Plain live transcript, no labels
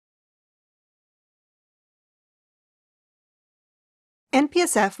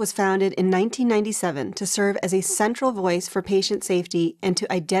NPSF was founded in 1997 to serve as a central voice for patient safety and to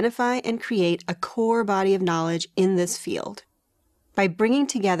identify and create a core body of knowledge in this field. By bringing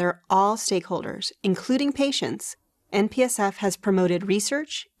together all stakeholders, including patients, NPSF has promoted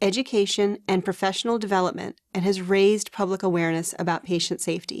research, education, and professional development and has raised public awareness about patient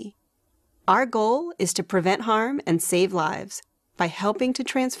safety. Our goal is to prevent harm and save lives by helping to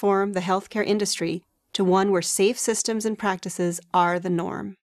transform the healthcare industry to one where safe systems and practices are the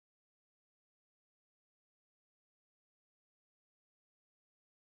norm.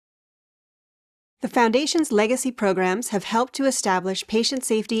 The Foundation's legacy programs have helped to establish patient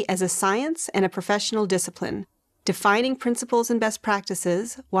safety as a science and a professional discipline, defining principles and best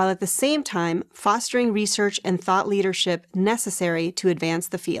practices, while at the same time fostering research and thought leadership necessary to advance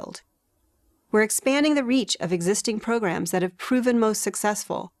the field. We're expanding the reach of existing programs that have proven most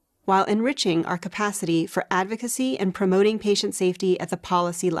successful, while enriching our capacity for advocacy and promoting patient safety at the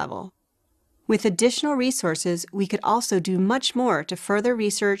policy level. With additional resources, we could also do much more to further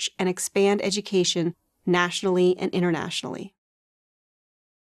research and expand education nationally and internationally.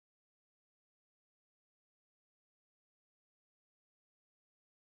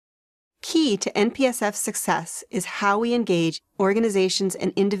 Key to NPSF's success is how we engage organizations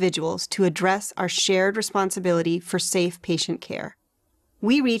and individuals to address our shared responsibility for safe patient care.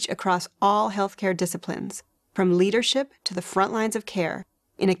 We reach across all healthcare disciplines, from leadership to the front lines of care,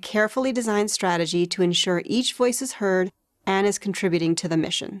 in a carefully designed strategy to ensure each voice is heard and is contributing to the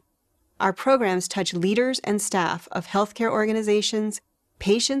mission. Our programs touch leaders and staff of healthcare organizations,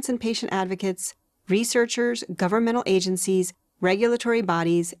 patients and patient advocates, researchers, governmental agencies, regulatory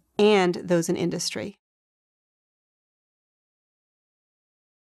bodies, and those in industry.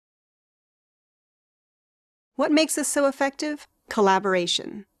 What makes us so effective?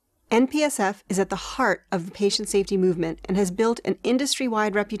 Collaboration. NPSF is at the heart of the patient safety movement and has built an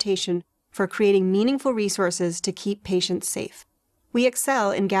industry-wide reputation for creating meaningful resources to keep patients safe. We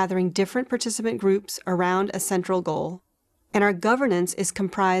excel in gathering different participant groups around a central goal, and our governance is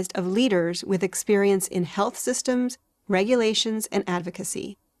comprised of leaders with experience in health systems, regulations, and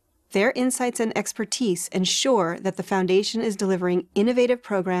advocacy. Their insights and expertise ensure that the Foundation is delivering innovative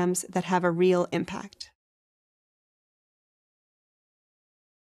programs that have a real impact.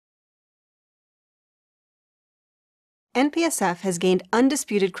 NPSF has gained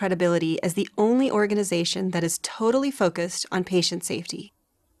undisputed credibility as the only organization that is totally focused on patient safety.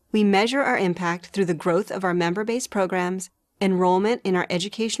 We measure our impact through the growth of our member-based programs, enrollment in our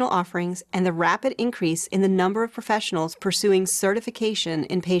educational offerings, and the rapid increase in the number of professionals pursuing certification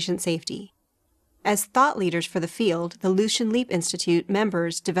in patient safety. As thought leaders for the field, the Lucian Leap Institute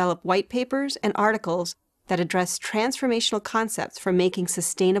members develop white papers and articles that address transformational concepts for making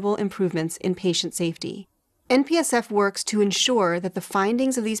sustainable improvements in patient safety. NPSF works to ensure that the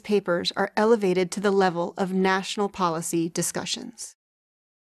findings of these papers are elevated to the level of national policy discussions.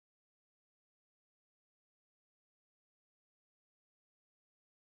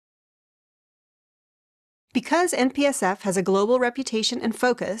 Because NPSF has a global reputation and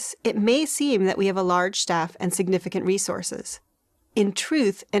focus, it may seem that we have a large staff and significant resources. In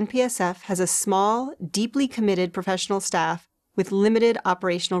truth, NPSF has a small, deeply committed professional staff with limited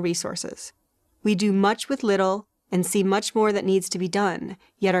operational resources. We do much with little and see much more that needs to be done,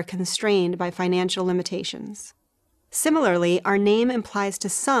 yet are constrained by financial limitations. Similarly, our name implies to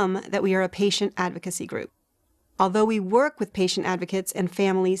some that we are a patient advocacy group. Although we work with patient advocates and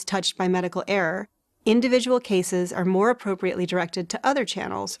families touched by medical error, individual cases are more appropriately directed to other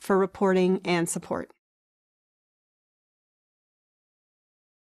channels for reporting and support.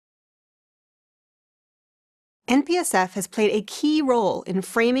 NPSF has played a key role in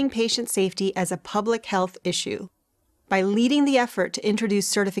framing patient safety as a public health issue. By leading the effort to introduce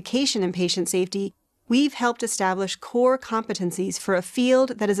certification in patient safety, we've helped establish core competencies for a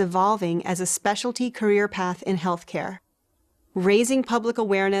field that is evolving as a specialty career path in healthcare. Raising public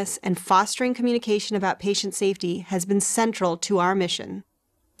awareness and fostering communication about patient safety has been central to our mission.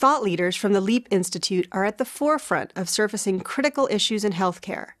 Thought leaders from the LEAP Institute are at the forefront of surfacing critical issues in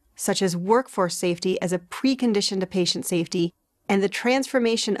healthcare, such as workforce safety as a precondition to patient safety, and the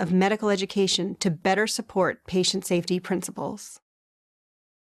transformation of medical education to better support patient safety principles.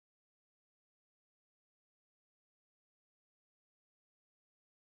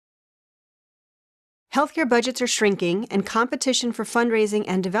 Healthcare budgets are shrinking, and competition for fundraising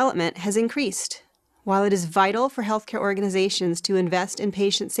and development has increased. While it is vital for healthcare organizations to invest in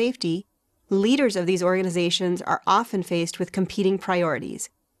patient safety, leaders of these organizations are often faced with competing priorities,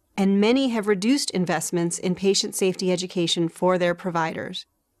 and many have reduced investments in patient safety education for their providers.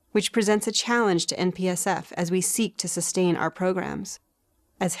 which presents a challenge to NPSF as we seek to sustain our programs.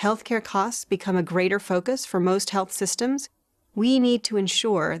 As healthcare costs become a greater focus for most health systems, we need to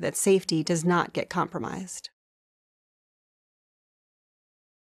ensure that safety does not get compromised.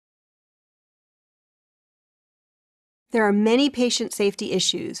 There are many patient safety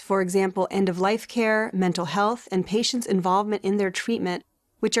issues, for example, end-of-life care, mental health, and patients' involvement in their treatment,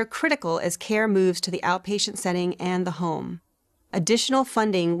 which are critical as care moves to the outpatient setting and the home. Additional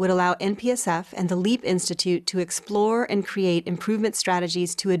funding would allow NPSF and the LEAP Institute to explore and create improvement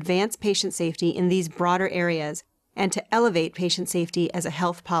strategies to advance patient safety in these broader areas and to elevate patient safety as a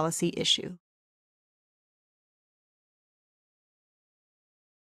health policy issue.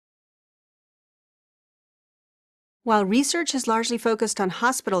 While research is largely focused on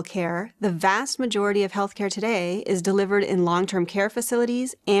hospital care, the vast majority of healthcare today is delivered in long-term care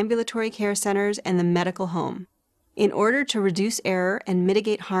facilities, ambulatory care centers, and the medical home. In order to reduce error and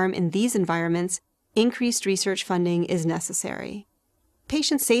mitigate harm in these environments, increased research funding is necessary.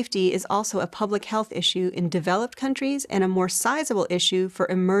 Patient safety is also a public health issue in developed countries and a more sizable issue for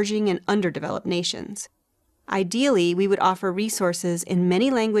emerging and underdeveloped nations. Ideally, we would offer resources in many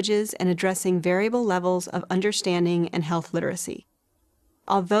languages and addressing variable levels of understanding and health literacy.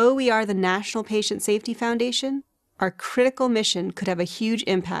 Although we are the National Patient Safety Foundation, our critical mission could have a huge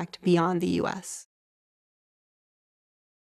impact beyond the U.S.